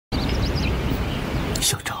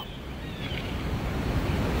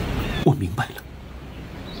我明白了，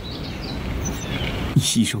你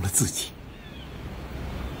牺牲了自己，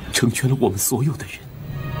成全了我们所有的人。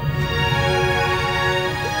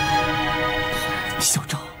小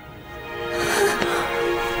赵，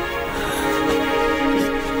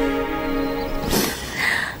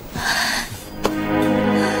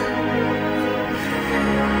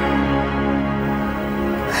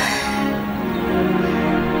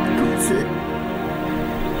公子，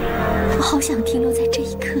我好想停留在这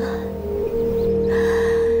一刻。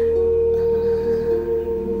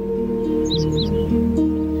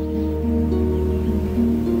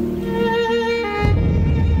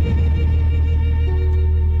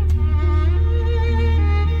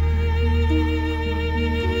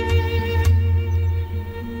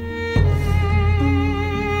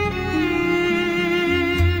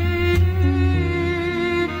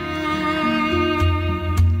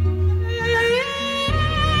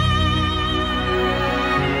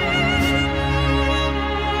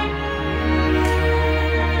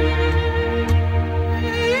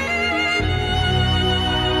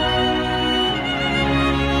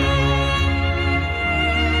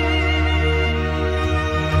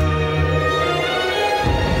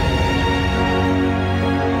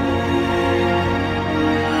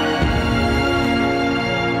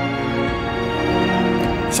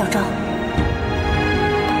 小赵，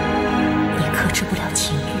你克制不了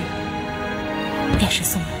情欲，便是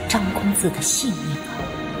送了张公子的性命啊！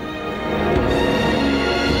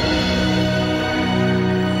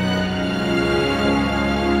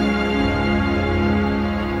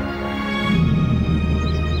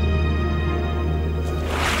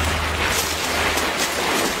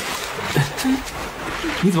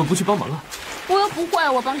你怎么不去帮忙啊？我又不会，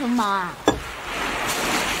我帮什么忙啊？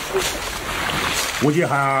 吴继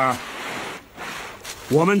海，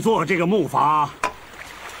我们做这个木筏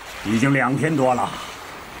已经2天多了，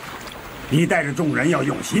你带着众人要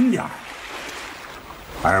用心点儿，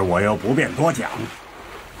而我又不便多讲，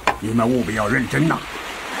你们务必要认真呐。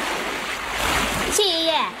谢爷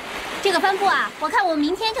爷，这个帆布啊，我看我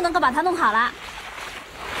明天就能够把它弄好了。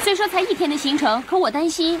虽说才1天的行程，可我担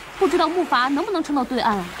心不知道木筏能不能撑到对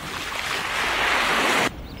岸啊。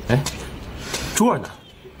哎，珠儿呢？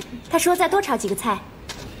 他说再多炒几个菜。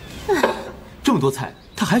这么多菜，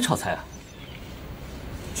他还炒菜啊？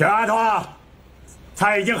小丫头，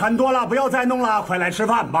菜已经很多了，不要再弄了，快来吃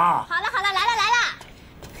饭吧。好了好了，来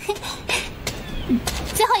了。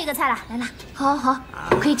最后一个菜了，来了。好，好，好，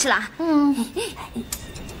可以吃了啊。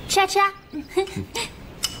吃啊吃啊。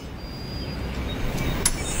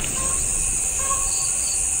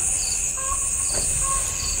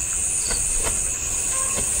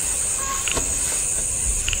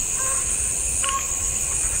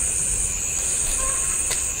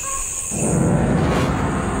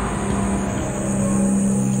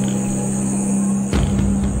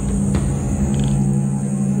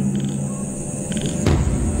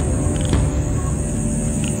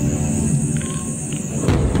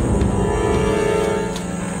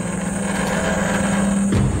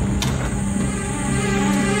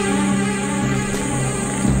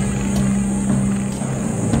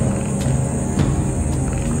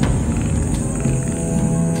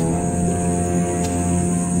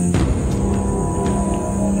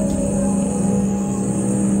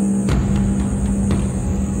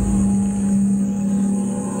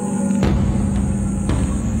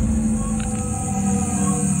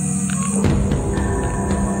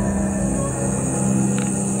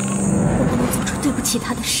其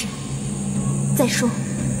他的事。再说，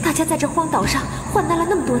大家在这荒岛上患难了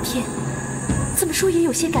那么多天，怎么说也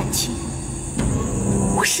有些感情，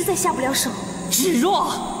我实在下不了手。芷若，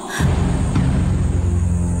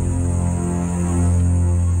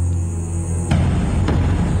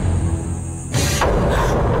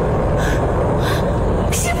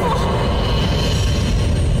师父。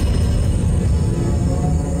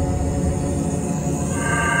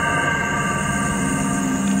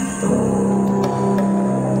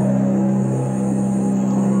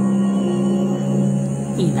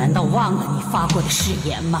 你难道忘了你发过的誓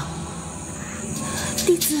言吗？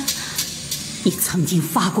弟子，你曾经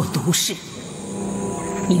发过毒誓，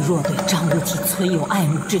你若对张无忌存有爱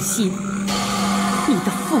慕之心，你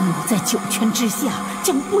的父母在九泉之下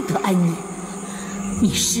将不得安宁，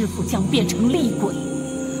你师父将变成厉鬼，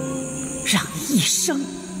让你一生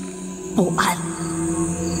不安。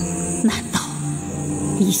难道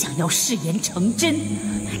你想要誓言成真？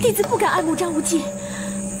弟子不敢爱慕张无忌。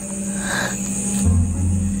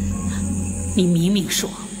 你明明说，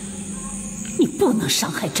你不能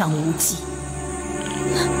伤害张无忌，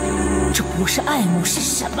这不是爱慕是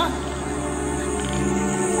什么？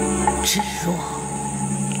芷若，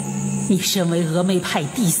你身为峨眉派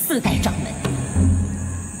第4代掌门，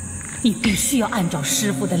你必须要按照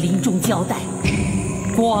师父的临终交代，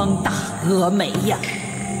光大峨眉呀！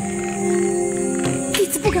弟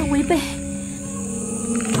子不敢违背。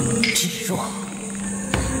芷若，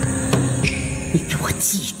你给我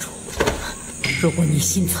记住，如果你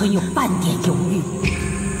心存有半点犹豫，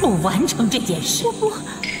不完成这件事，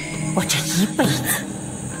我这一辈子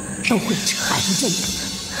都会缠着你。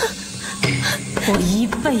我一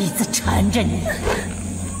辈子缠着你，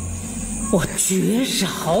我绝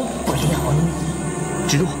饶不了你。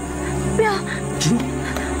芷若，不要！芷若，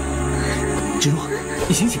芷若，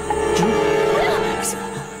你醒醒！芷若，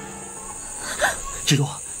芷若，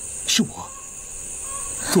是我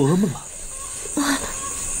做噩梦了。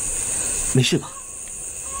没事吧？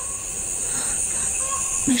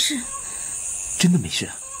没事，真的没事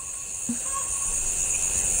啊。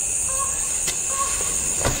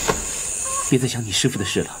别再想你师父的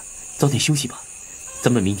事了，早点休息吧。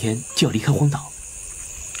咱们明天就要离开荒岛。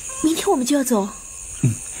明天我们就要走。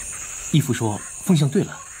义父说风向对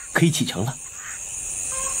了，可以启程了。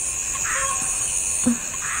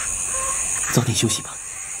早点休息吧。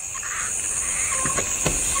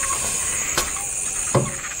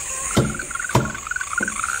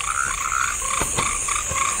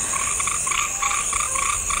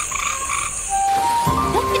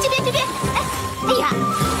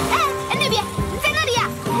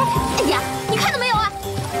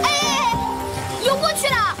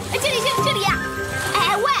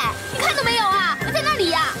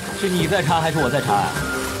是你在查还是我在查啊？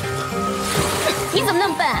你怎么那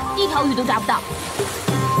么笨，一条鱼都抓不到？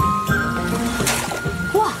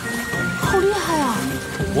哇，好厉害啊！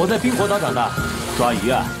我在冰火岛长大，抓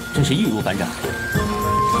鱼啊，真是易如反掌。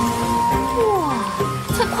哇，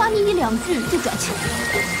才夸你1、2句就抓起来了。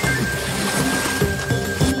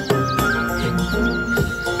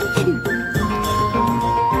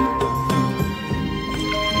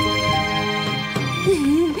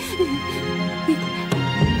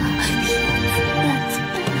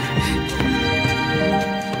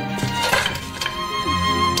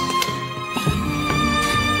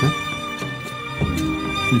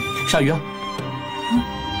鲨鱼啊！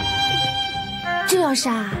这要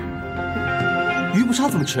杀？鱼不杀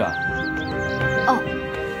怎么吃啊？哦，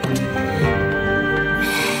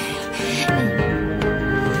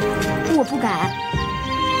我不敢。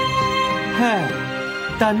嘿，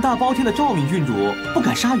胆大包天的赵敏郡主不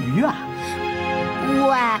敢杀鱼啊？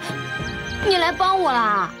喂，你来帮我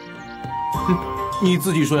啦！你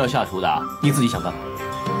自己说要下厨的，你自己想办法。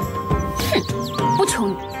哼，不求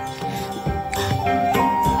你。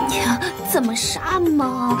怎么杀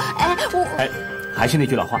嘛？哎，还是那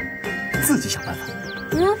句老话，自己想办法。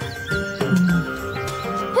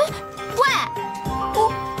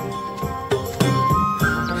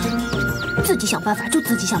自己想办法就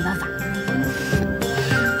自己想办法。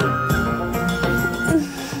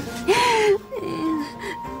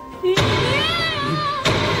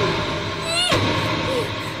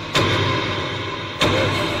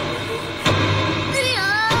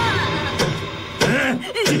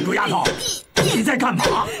记住，丫头，你在干嘛？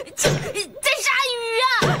在杀鱼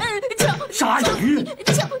啊！杀鱼？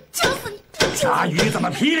敲死你！杀鱼怎么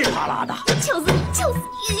噼里啪啦的？敲死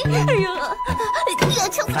你！哎呀！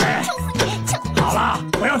敲死你！好了，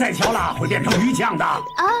不要再敲了，会变成鱼酱的。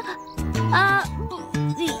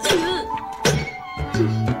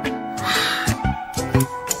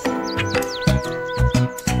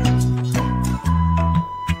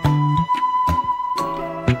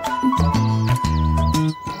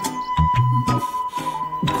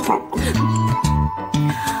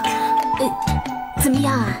怎么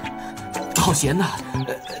样啊？好咸呐！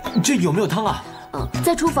这有没有汤啊？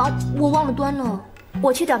在厨房，我忘了端了，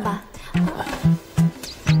我去端吧。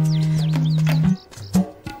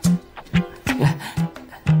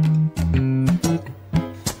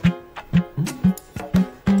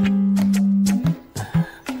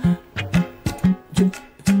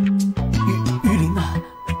鱼鳞呢？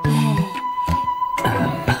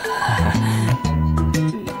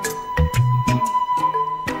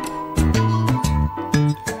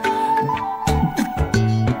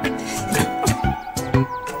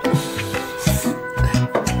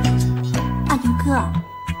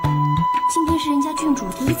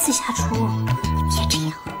第一次下厨，别这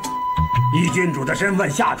样。以郡主的身份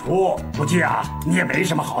下厨，估计啊，你也没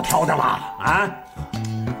什么好挑的了啊！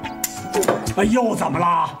又怎么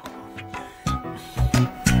了？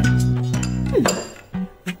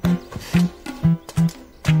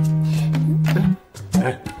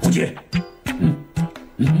无忌，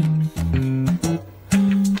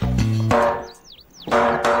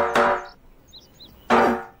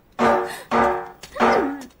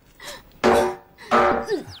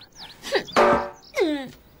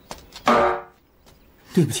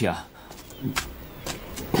不起啊，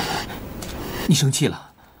你生气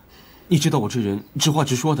了？你知道我这人直话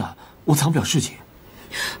直说的，我藏不了事情。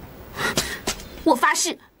我发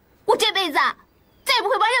誓，我这辈子再也不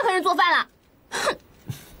会帮任何人做饭了。哼！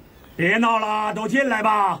别闹了，都进来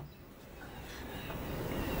吧。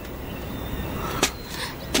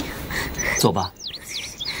走吧，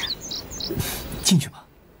进去吧。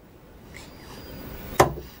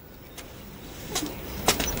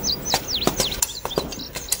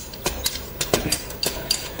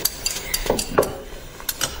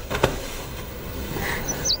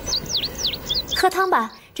喝汤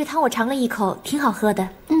吧，这汤我尝了一口，挺好喝的。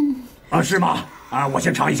啊，是吗？啊，我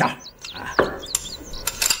先尝一下。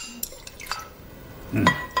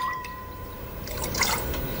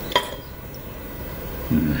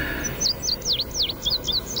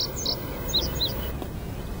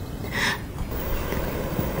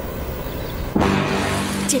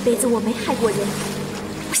这辈子我没害过人，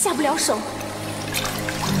我下不了手。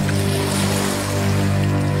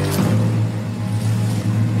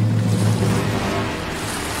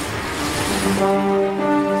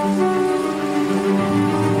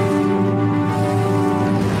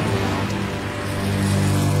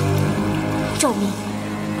赵明，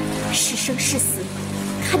是生是死，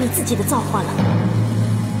看你自己的造化了。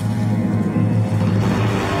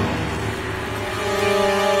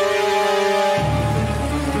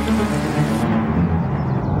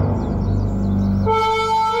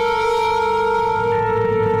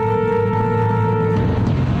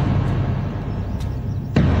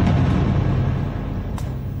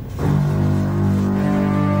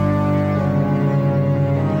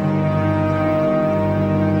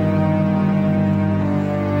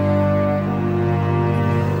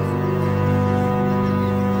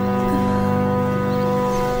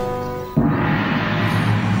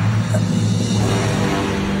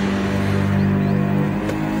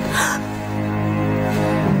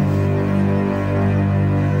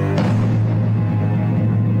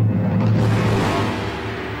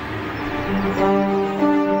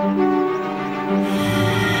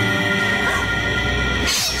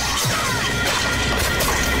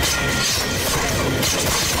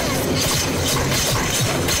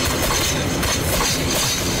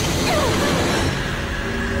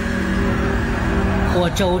我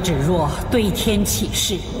周芷若对天起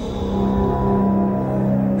誓，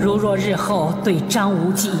如若日后对张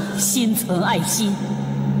无忌心存爱心，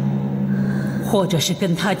或者是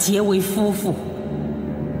跟他结为夫妇，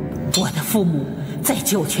我的父母在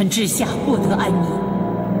九泉之下不得安宁，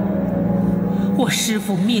我师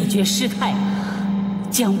父灭绝师太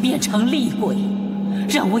将变成厉鬼，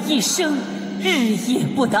让我一生日夜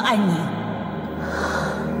不得安宁。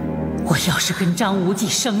我要是跟张无忌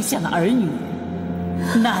生下了儿女，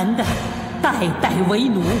男的代代为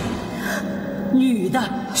奴，女的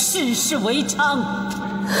世世为娼。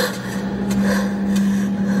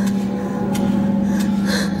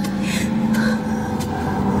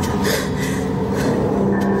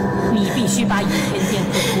你必须把倚天剑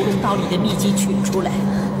和屠龙刀里的秘籍取出来，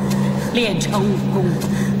练成武功，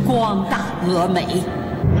光大峨眉。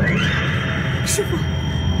师父，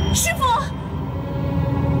师父！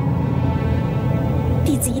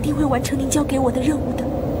弟子一定会完成您交给我的任务的。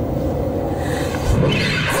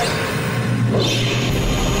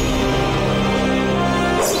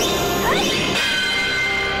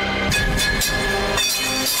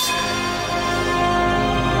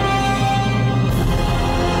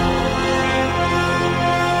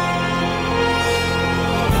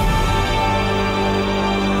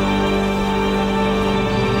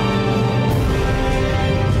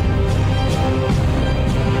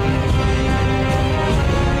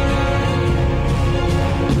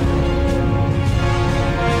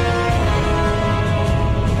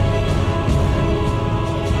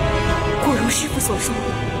所说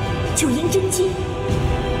的九阴真经，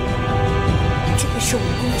这个是武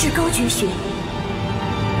功至高绝学。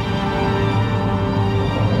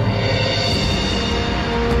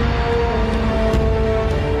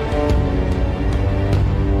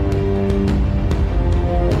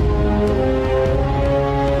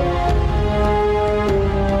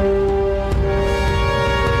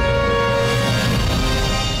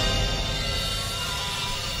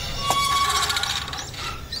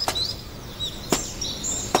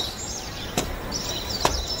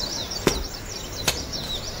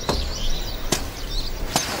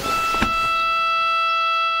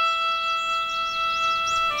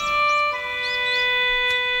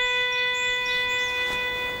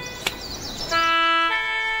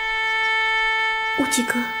无忌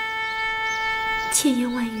哥，千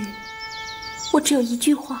言万语，我只有一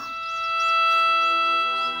句话，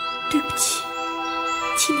对不起，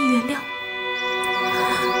请你原谅。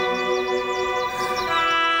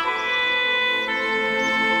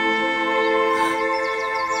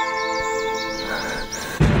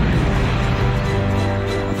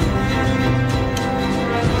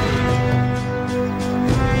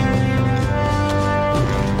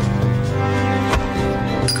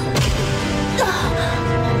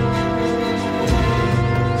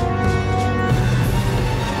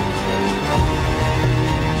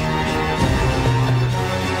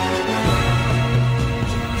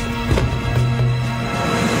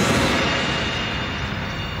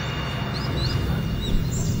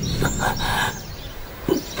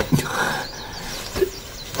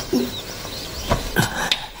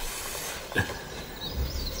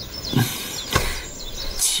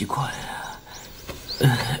奇怪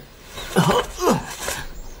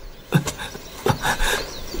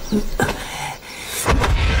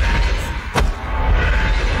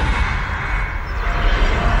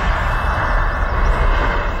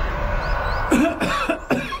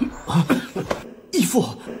啊，义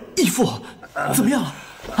父，怎么样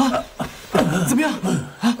啊？怎么样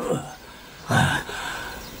啊？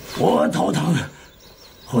我头疼，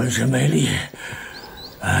浑身没力，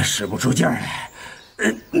使不出劲儿来。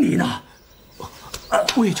你呢？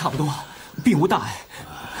我也差不多，并无大碍。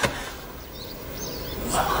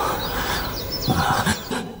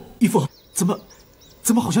义父，怎么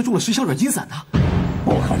好像中了10箱软筋散呢？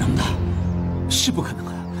不可能的，是不可能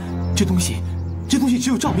啊！这东西只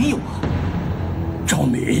有赵敏有啊！赵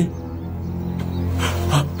敏，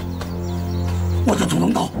我的屠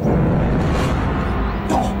龙刀，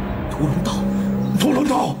屠龙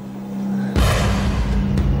刀。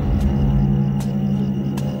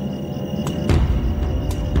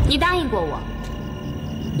你答应过我，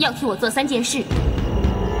要替我做3件事，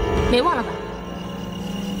没忘了吧？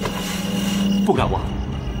不敢忘。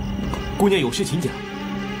姑娘有事请讲，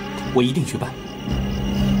我一定去办。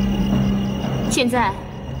现在，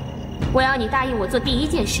我要你答应我做第1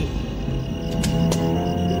件事，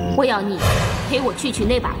我要你陪我去取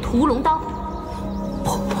那把屠龙刀。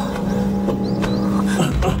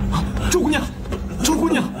周姑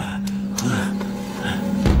娘，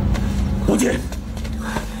无忌，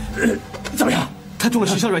怎么样？他中了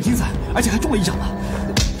10箱软筋散，而且还中了1掌呢。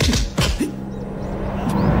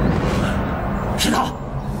是他，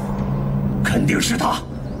肯定是他。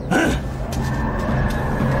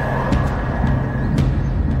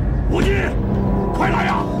无忌，快来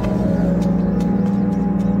呀！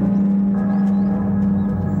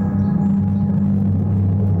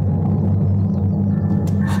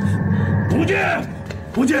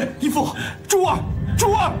无忌，义父，珠儿，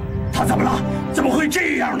他怎么了？怎么会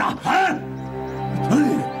这样呢？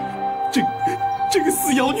这个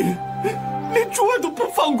死妖女，连珠儿都不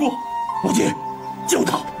放过。无忌，救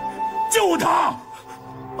他！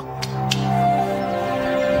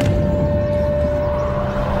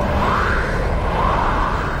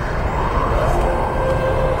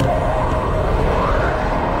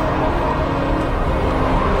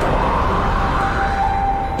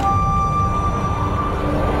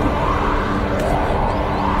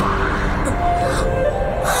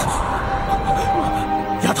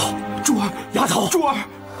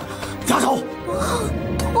丫头，好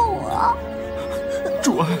痛啊！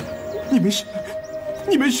珠儿，你没事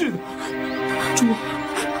的。珠儿，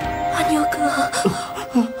阿牛哥，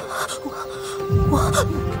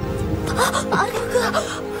阿牛哥，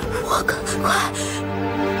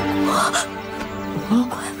我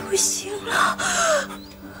快不行了。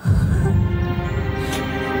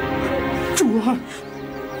珠儿，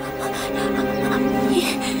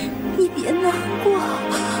你别难过。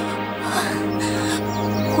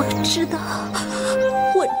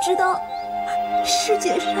我知道，世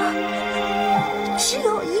界上只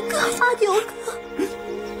有一个阿牛哥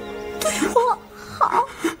对我好。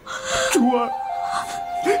珠儿，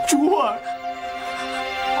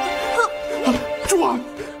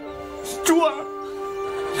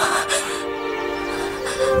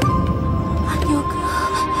阿牛哥，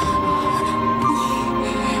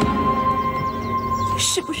你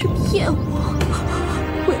是不是骗我？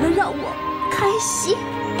为了让我开心，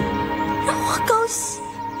让我高兴，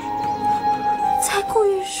才故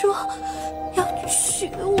意说要娶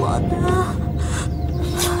我的。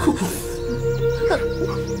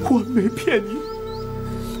我没骗你。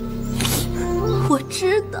我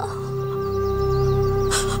知道，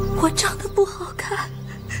我长得不好看，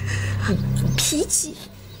脾气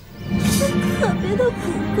特别的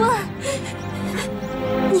古怪，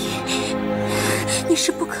你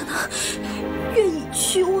是不可能愿意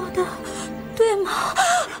娶我的，对吗？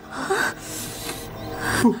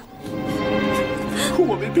不，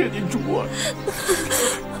我没骗你，珠儿。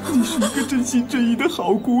是一个真心真意的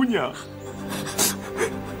好姑娘，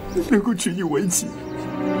能够娶你为妻，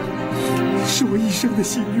是我一生的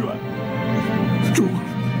心愿。珠儿，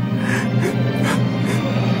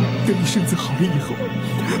等你身子好了以后，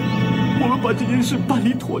我们把这件事办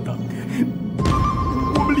理妥当，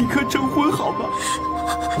我们立刻成婚，好吗？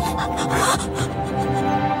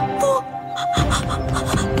不，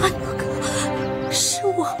阿牛哥，是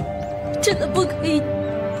我真的不可以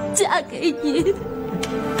嫁给你，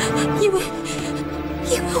因为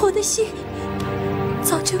我的心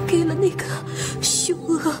早就给了那个凶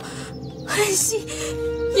恶、狠心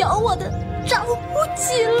咬我的张无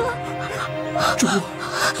忌了。珠儿，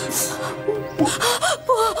不，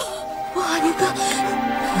阿牛哥，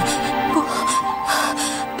不，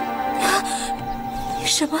你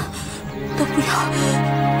什么都不要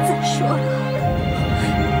再说了，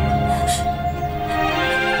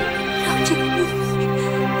让这个秘密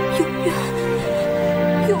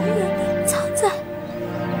永远的藏在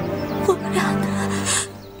我们俩的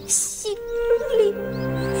心里。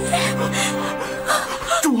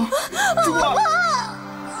珠儿，珠儿。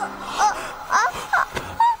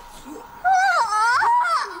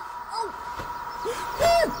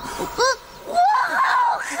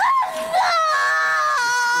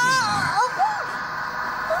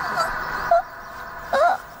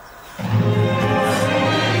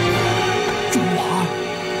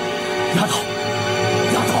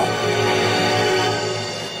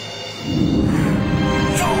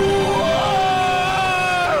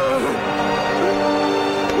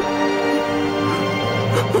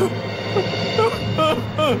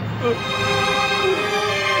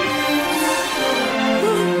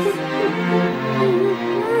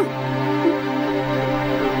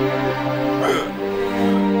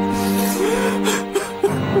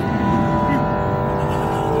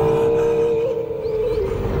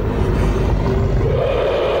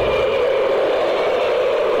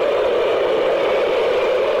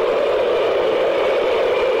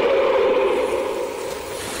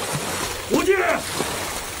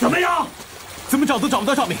找都找不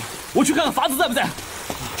到赵敏，我去看看法子在不在。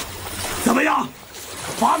怎么样？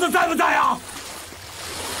法子在不在啊？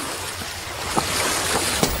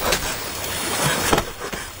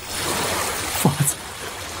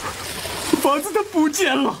法子他不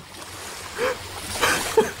见了。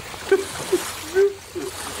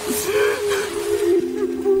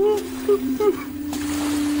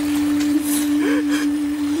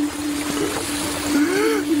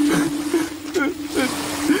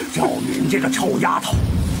赵敏这个臭丫头，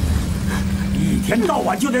一天到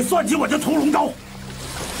晚就得算计我这屠龙刀，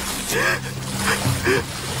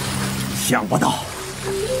想不到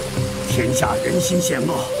天下人心险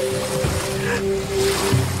恶，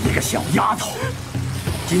一个小丫头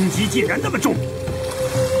心机竟然那么重。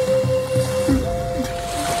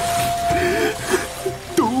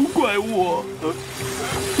都怪我，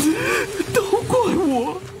都怪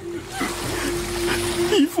我，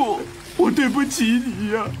义父，我对不起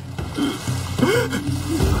你呀。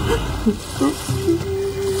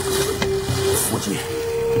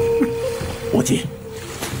无忌，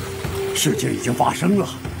事情已经发生了，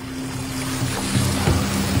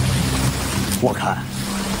我看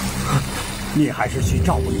你还是去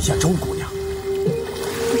照顾一下周姑娘，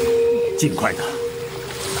尽快的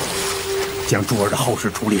将珠儿的后事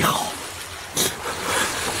处理好。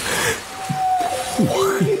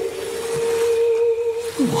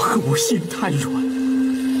我恨我心太软。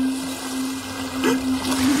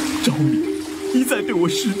赵敏一再对我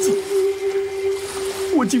施计，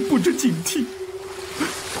我竟不知警惕，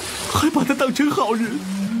还把他当成好人，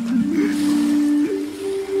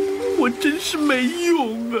我真是没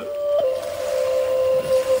用啊！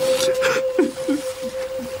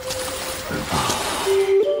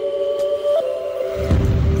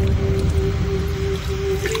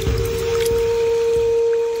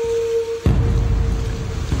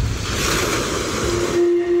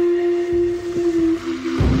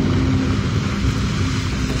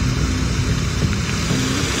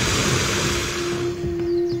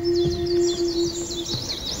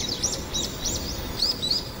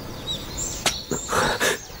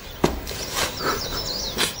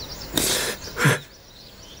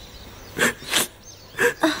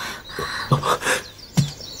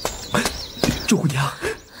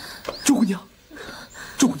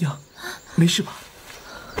周姑娘，没事吧？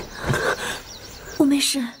我没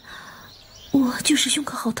事，我就是胸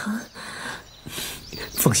口好疼。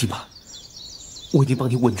放心吧，我已经帮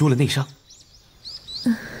你稳住了内伤。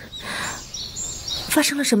发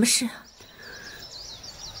生了什么事？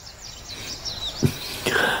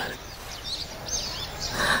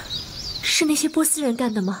是那些波斯人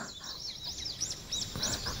干的吗？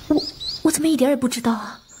怎么一点也不知道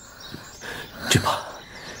啊？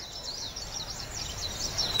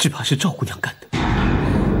只怕是赵姑娘干的。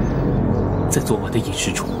在昨晚的饮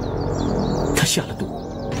食中，她下了毒。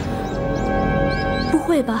不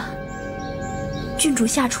会吧？郡主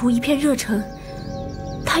下厨一片热忱，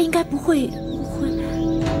她应该不会。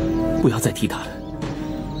不要再提她了。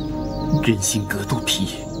人心隔肚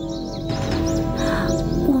皮。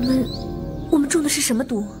我们中的是什么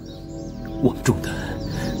毒？我们中的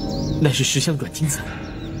乃是10香软筋散。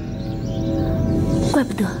怪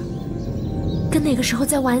不得，跟那个时候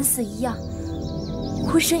在晚死一样，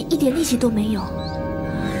浑身一点力气都没有。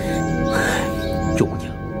周姑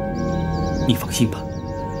娘，你放心吧，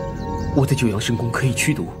我的九阳神功可以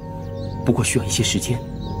驱毒，不过需要一些时间。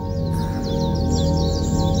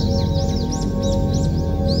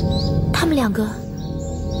他们2个，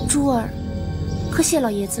珠儿和谢老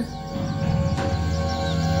爷子。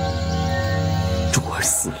珠儿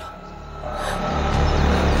死了。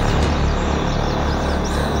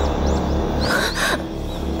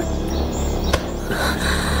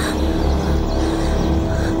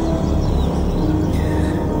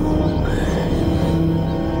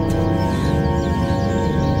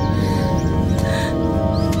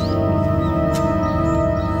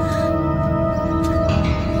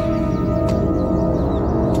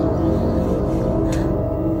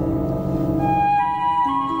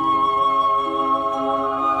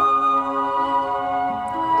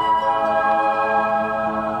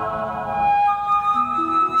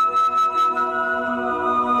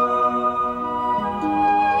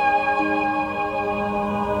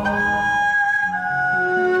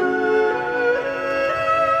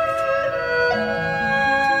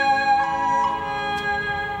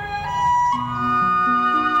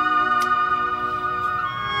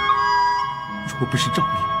若不是赵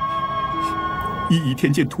明一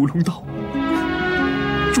天剑屠龙刀，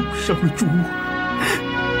重伤了朱墨，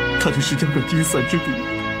他的10香软筋散之毒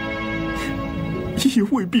也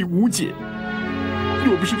未必无解。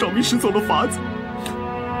若不是赵明使走了法子，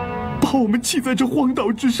把我们弃在这荒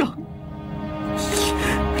岛之上，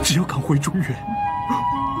只要赶回中原，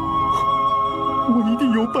我一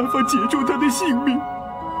定有办法解救他的性命。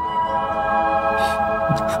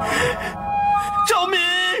赵明，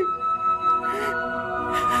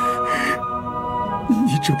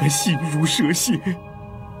你这般心如蛇蝎，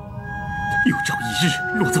有朝一日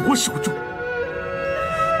落在我手中，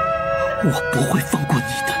我不会放过你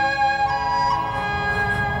的。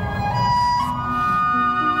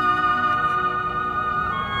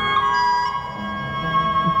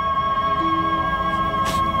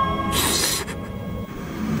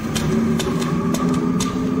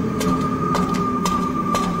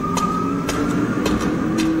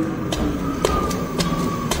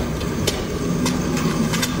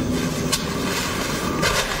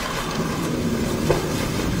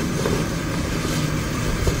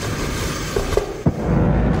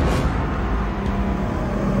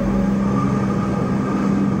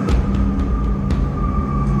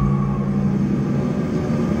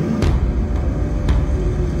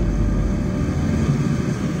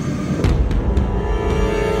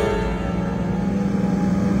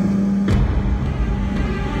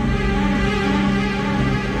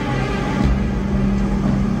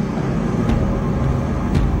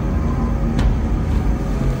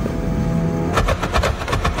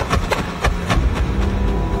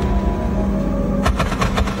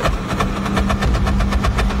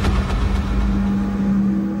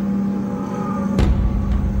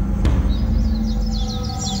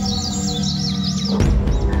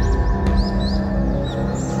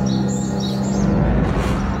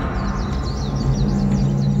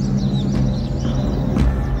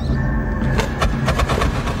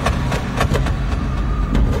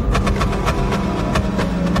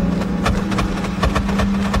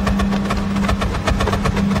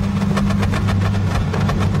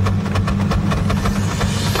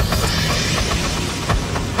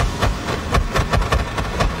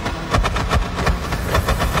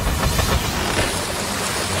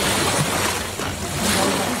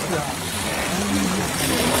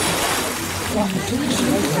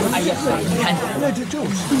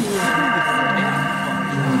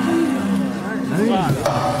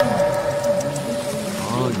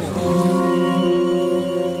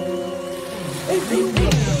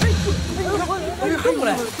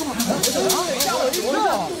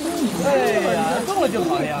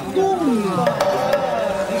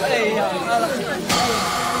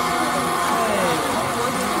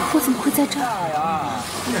我怎么会在这儿？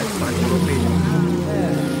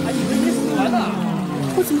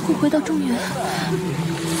我怎么会回到中原？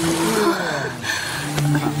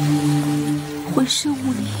浑身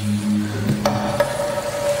无力。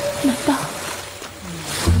难道？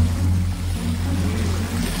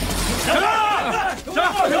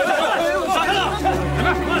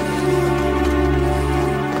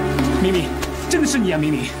明明，真的是你啊，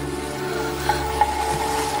明明！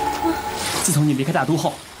自从你离开大都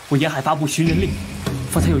后，我沿海发布寻人令，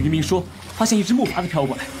方才有渔民说发现一只木筏子飘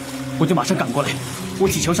过来，我就马上赶过来。我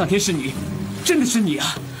祈求上天是你，真的是你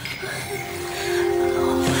啊！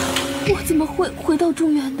我怎么会回到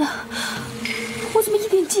中原的？我怎么一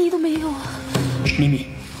点记忆都没有啊？明明，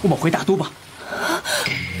我们回大都吧。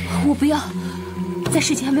我不要，在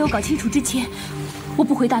事情还没有搞清楚之前，我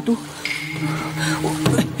不回大都。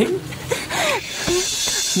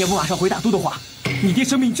你要不马上回大都的话，你爹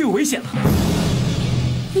生命就有危险了。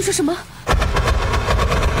你说什么？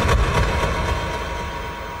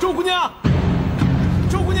周姑娘，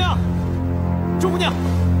周姑娘，周姑娘，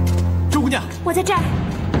周姑娘，我在这儿。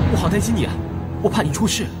我好担心你啊，我怕你出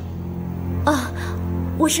事。啊，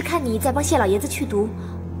我是看你在帮谢老爷子去毒，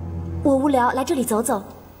我无聊来这里走走。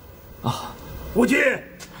啊，无忌，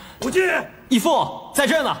无忌，义父在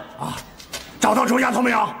这呢。啊，找到周丫头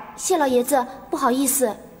没有？谢老爷子，不好意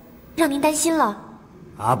思，让您担心了。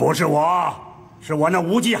啊，不是我，是我那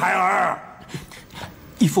无忌孩儿。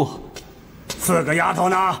义父4个丫头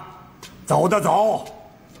呢？走的走，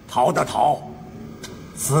逃的逃，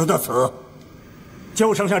死的死，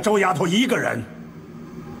就剩下周丫头一个人。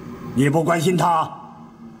你不关心她，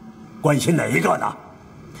关心哪一个呢？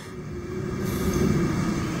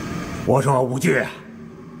我说无忌，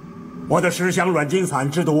我的10香软筋散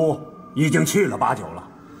之毒已经去了8、9了，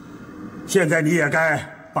现在你也该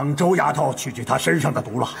帮周丫头去她身上的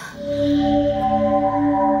毒了。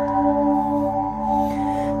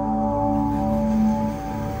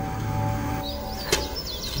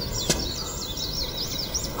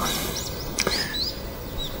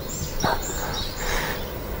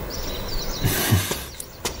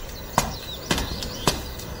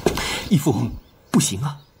义父，不行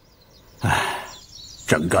啊！唉，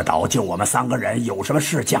整个岛就我们3个人，有什么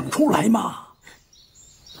事讲出来嘛？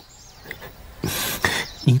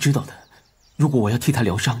您知道的，如果我要替他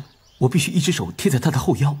疗伤，我必须一只手贴在他的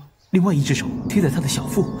后腰，另外一只手贴在他的小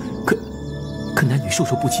腹。可男女授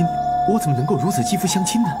受不亲，我怎么能够如此肌肤相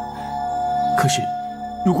亲呢？可是，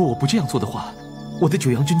如果我不这样做的话，我的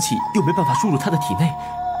9阳真气又没办法输入他的体内，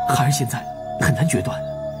孩儿现在很难决断。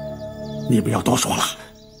你不要多说了。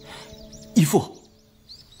义父，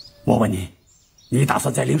我问你，你打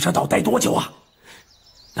算在灵蛇岛待多久啊？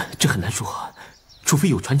这很难说，除非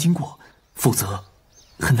有船经过，否则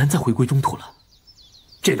很难再回归中土了。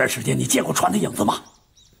这段时间你见过船的影子吗？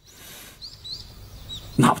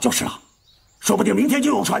那不就是了，说不定明天就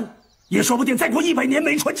有船，也说不定再过100年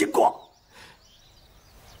没船经过。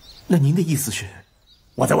那您的意思是？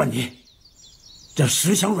我再问你，这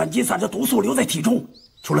10香软筋散的毒素留在体中，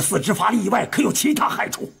除了4肢乏力以外，可有其他害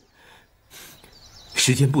处？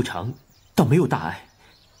时间不长，倒没有大碍。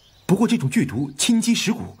不过这种剧毒侵击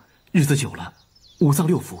蚀骨，日子久了，5脏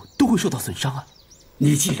6腑都会受到损伤啊。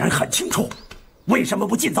你既然很清楚，为什么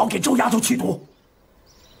不尽早给周丫头去毒？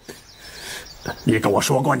你跟我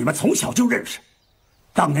说过，你们从小就认识。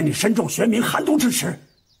当年你身中玄冥寒毒之时，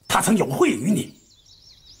她曾有惠于你。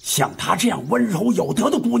像她这样温柔有德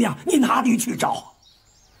的姑娘，你哪里去找？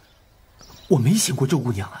我没嫌过周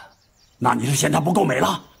姑娘啊。那你是嫌她不够美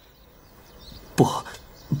了？不，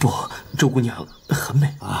周姑娘很美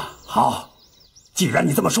啊。好，既然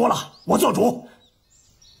你这么说了，我做主。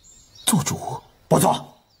做主？不错，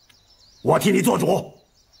我替你做主，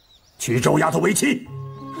娶周丫头为妻。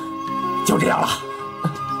就这样了。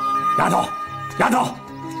丫头，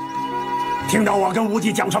听到我跟无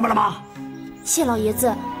忌讲什么了吗？谢老爷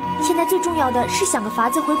子，现在最重要的是想个法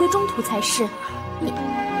子回归中土才是。你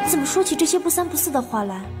怎么说起这些不三不四的话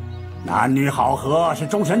来？男女好合是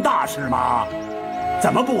终身大事嘛，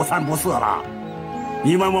怎么不三不四了？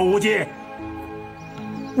你问问无忌。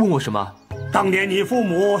问我什么？当年你父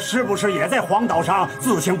母是不是也在黄岛上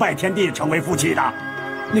自行拜天地成为夫妻的？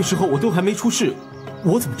那时候我都还没出世，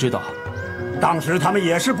我怎么知道？当时他们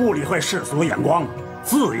也是不理会世俗眼光，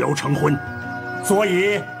自由成婚，所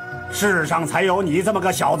以世上才有你这么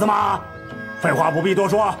个小子吗？废话不必多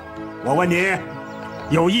说，我问你，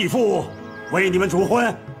有义父为你们主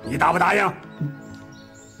婚，你答不答应？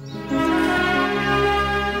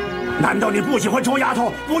难道你不喜欢周丫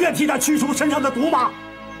头，不愿替她驱除身上的毒吗？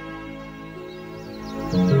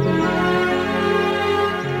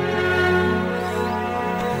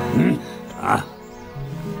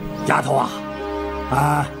丫头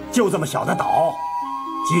啊，就这么小的岛，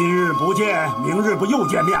今日不见，明日不又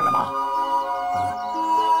见面了吗？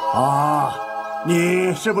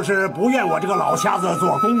你是不是不愿我这个老瞎子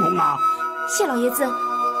做公公啊？谢老爷子，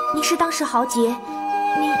您是当世豪杰，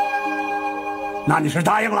您……那你是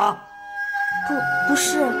答应了？不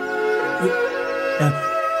是。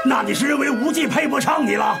那你是认为无忌配不上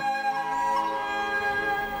你了？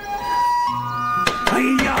哎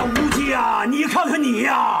呀，无忌啊，你看看你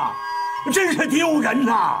呀，真是丢人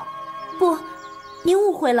呐！不，您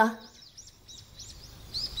误会了。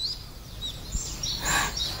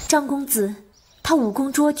张公子，他武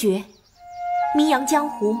功卓绝，名扬江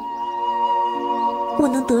湖。我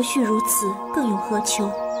能得婿如此，更有何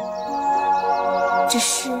求？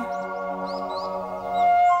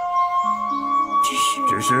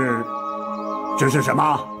只是什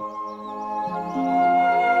么？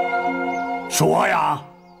说呀！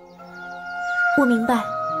我明白，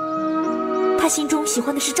他心中喜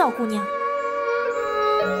欢的是赵姑娘。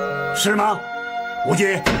是吗？无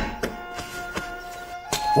忌，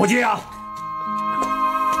无忌啊！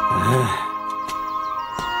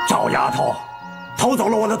赵丫头偷走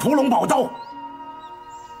了我的屠龙宝刀，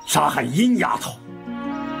杀害殷丫头，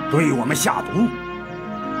对我们下毒，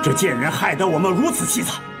这贱人害得我们如此凄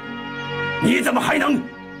惨，你怎么还能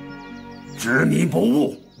执迷不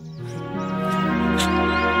悟？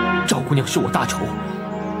赵姑娘是我大仇，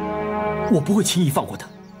我不会轻易放过她。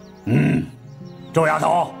周丫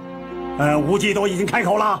头，无忌都已经开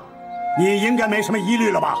口了，你应该没什么疑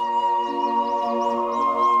虑了吧？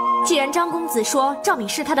既然张公子说赵敏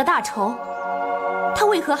是他的大仇，他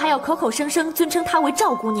为何还要口口声声尊称她为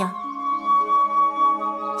赵姑娘？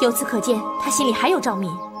由此可见，他心里还有赵敏。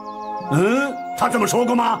他这么说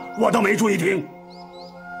过吗？我都没注意听。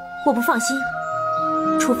我不放心，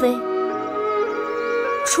除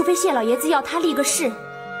非谢老爷子要他立个誓，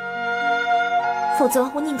否则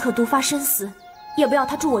我宁可毒发身死，也不要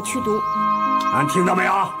他助我驱毒。俺听到没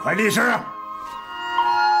有？快立誓！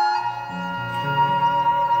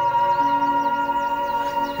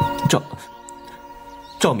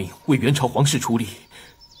赵敏为元朝皇室出力，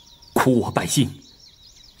苦我百姓，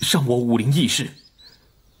伤我武林义士，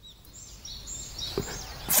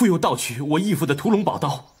复又盗取我义父的屠龙宝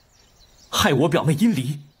刀，害我表妹殷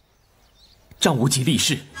离。张无忌立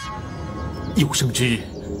誓，有生之日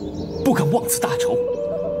不敢忘此大仇，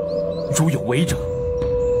如有违者，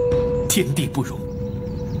天地不容。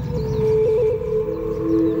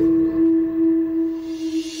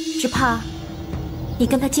只怕你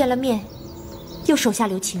跟他见了面，又手下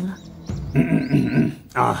留情了。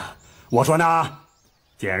我说呢，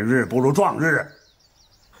见日不如撞日。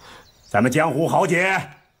咱们江湖豪杰，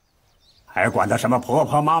还管他什么婆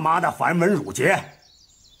婆妈妈的繁文缛节？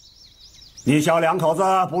你小两口子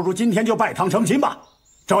不如今天就拜堂成亲吧。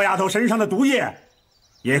周丫头身上的毒液，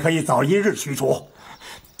也可以早一日驱除。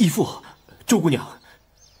义父，周姑娘，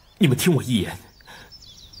你们听我一言。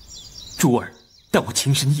珠儿待我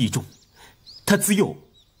情深意重，她自幼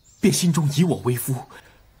便心中以我为夫，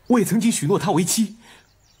我也曾经许诺她为妻。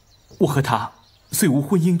我和她虽无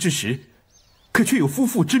婚姻之实，可却有夫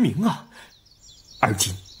妇之名啊。而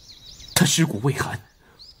今她尸骨未寒，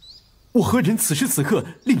我何忍此时此刻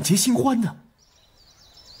另结新欢呢？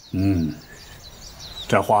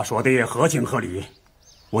这话说的也合情合理。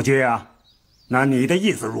无忌啊，那你的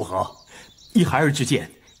意思如何？依孩儿之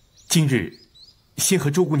见，今日先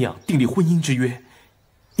和周姑娘订立婚姻之约，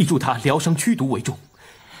以助她疗伤驱毒为重。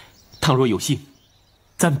倘若有幸，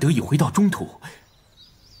咱们得以回到中土，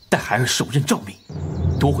待孩儿手刃赵敏，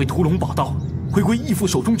夺回屠龙宝刀，回归义父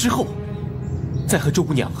手中之后，再和周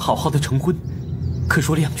姑娘好好的成婚，可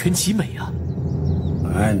说两全其美啊。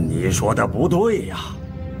你说的不对呀。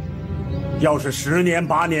要是10年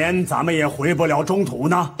8年，咱们也回不了中土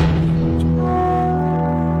呢。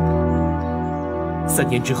3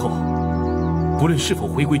年之后，不论是否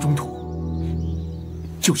回归中土，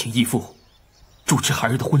就请义父主持孩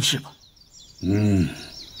儿的婚事吧。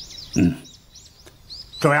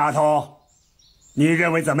周丫头，你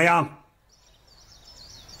认为怎么样？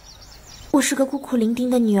我是个孤苦伶仃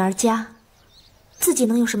的女儿家，自己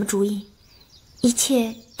能有什么主意？一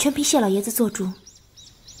切全凭谢老爷子做主。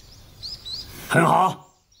很好，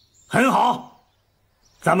很好，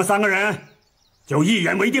咱们3个人就一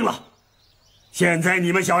言为定了。现在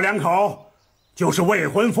你们小两口就是未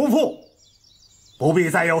婚夫妇，不必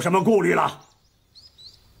再有什么顾虑了。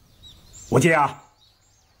无忌啊，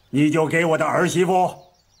你就给我的儿媳妇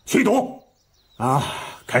驱毒啊，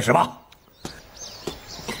开始吧。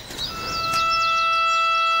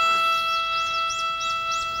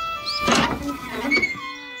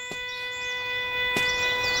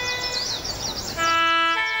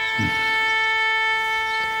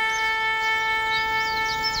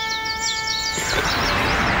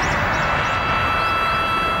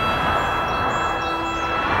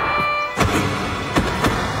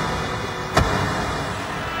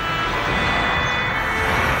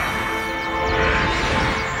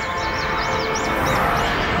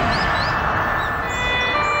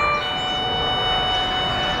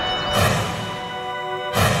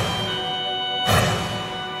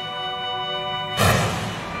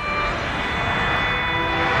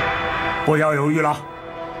不要犹豫了，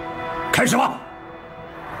开始吧。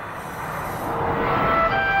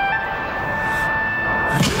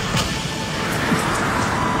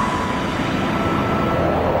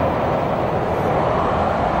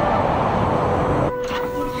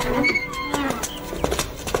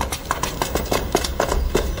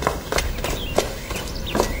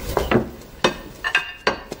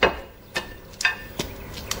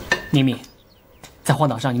咪咪，在荒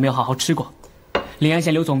岛上你没有好好吃过。临安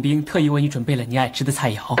县刘总兵特意为你准备了你爱吃的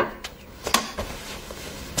菜肴。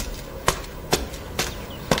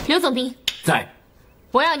刘总兵在。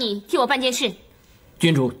我要你替我办件事。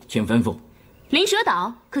郡主，请吩咐。灵蛇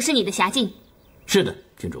岛可是你的辖境？是的，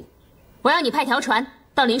郡主。我要你派条船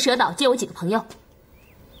到灵蛇岛接我几个朋友。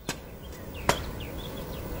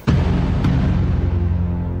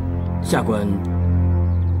下官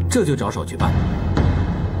这就着手去办。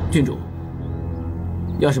郡主，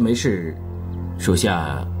要是没事，属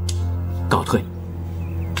下告退。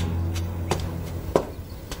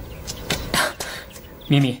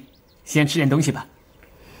咪咪，先吃点东西吧。